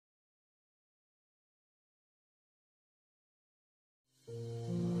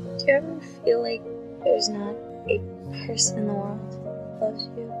Do you ever feel like there's not a person in the world who loves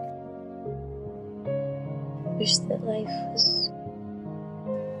you? Wish that life was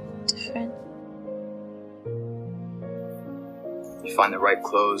different. You find the right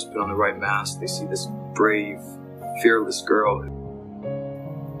clothes, put on the right mask, they see this brave, fearless girl.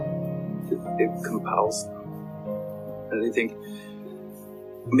 It compels them. And they think,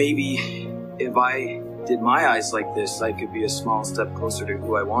 maybe if I did my eyes like this, I could be a small step closer to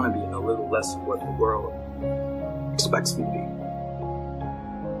who I want to be and a little less of what the world expects me to be.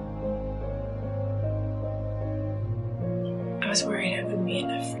 I was worried I wouldn't be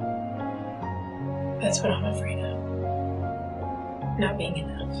enough. That's what I'm afraid of. Not being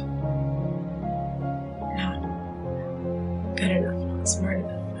enough. Not good enough, not smart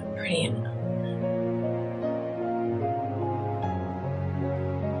enough, not pretty enough.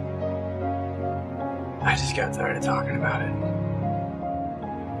 I just got tired of talking about it.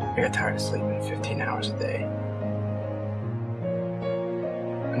 I got tired of sleeping 15 hours a day.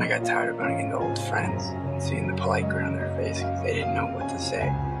 And I got tired of running into old friends and seeing the polite grin on their face because they didn't know what to say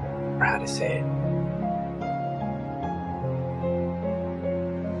or how to say it.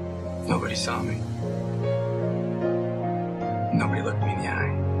 Nobody saw me. Nobody looked me in the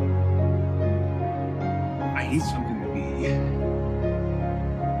eye. I need something to be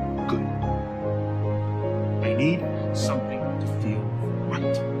good. I need something to feel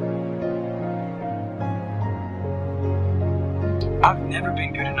right. I've never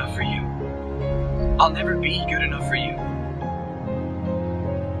been good enough for you. I'll never be good enough for you.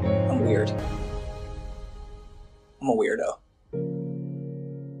 I'm weird. I'm a weirdo.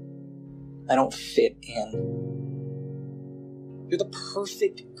 I don't fit in. You're the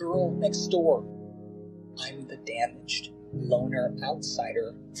perfect girl next door. I'm the damaged, loner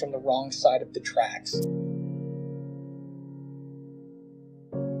outsider from the wrong side of the tracks.